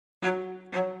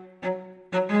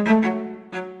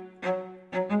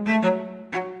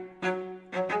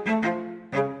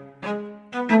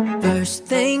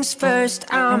things first,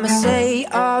 I'ma say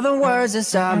all the words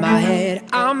inside my head.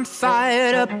 I'm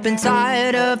fired up and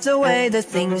tired of the way that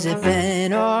things have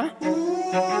been, oh,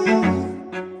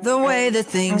 the way that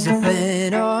things have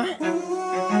been, oh.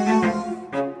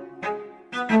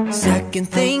 Second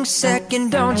thing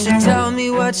second, don't you tell me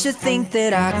what you think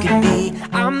that I could be.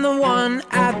 I'm the one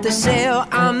at the sail,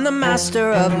 I'm the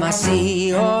master of my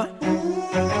sea, oh,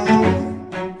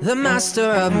 the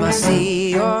master of my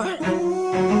sea, oh.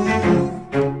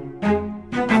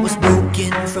 I was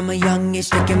broken from a young age,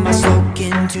 taking my soak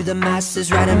into the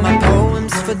masses, writing my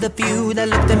poems for the few that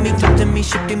looked at me, talked to me,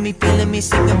 shook at me, feeling me,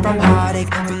 singing from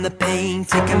heartache, from the pain,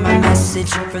 taking my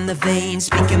message from the veins,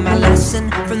 speaking my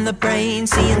lesson from the brain,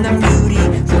 seeing the beauty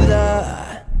through the.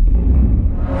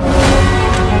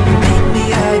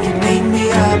 You made me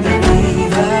a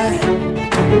believer,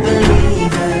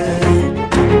 believer.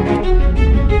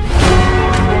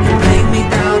 You break me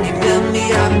down, you build me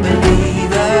up,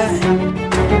 believer,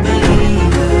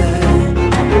 believer.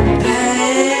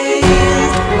 Hey,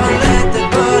 I'll let the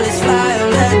bullets fly,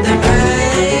 I'll let them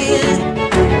rain.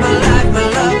 My life, my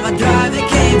love, my drive, it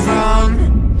came from.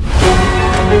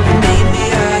 You made me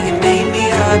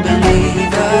a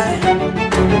believer,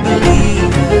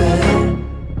 believer.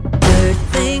 Third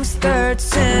things third,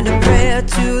 send a prayer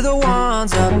to the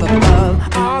ones up above.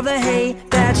 All the hate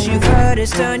that you've heard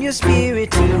has turned your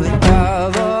spirit to a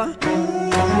dove, oh,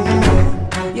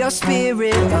 your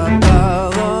spirit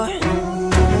above, oh.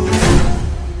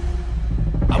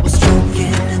 I was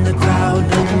choking in the crowd,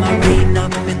 letting my rain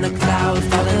up in the cloud,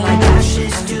 falling like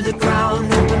ashes to the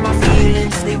ground, hoping my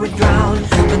feelings they would drown,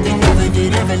 but they never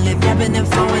did, ever lived, ebbing and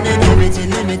flowing, unlimited,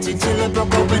 limited, till it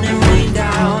broke open and rained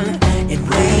down. It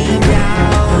rained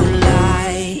down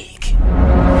like.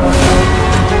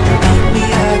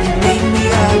 You made me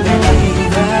a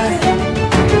believer,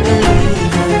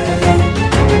 believer.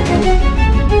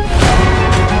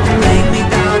 You break me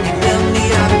down, you build me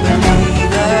up,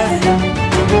 believer,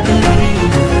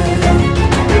 believer.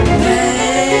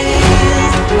 Hey,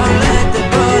 I'll let the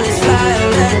bullets fly,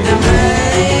 I'll let them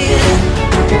rain.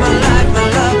 My life, my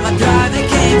love, my drive, it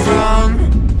came from.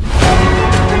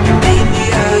 You made me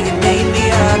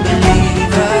a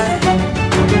believer,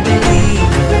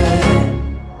 believer.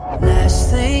 Last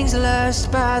things last,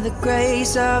 by the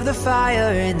grace of the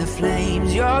fire and the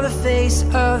flames. You're the face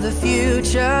of the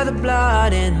future, the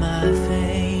blood in my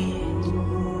veins,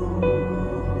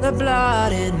 the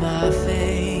blood in my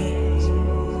face.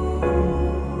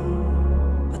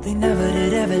 But they never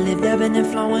did, ever lived, ebbing and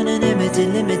flowing, unlimited,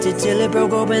 limited, till it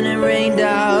broke open and rained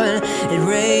down. It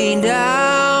rained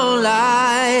down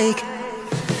like.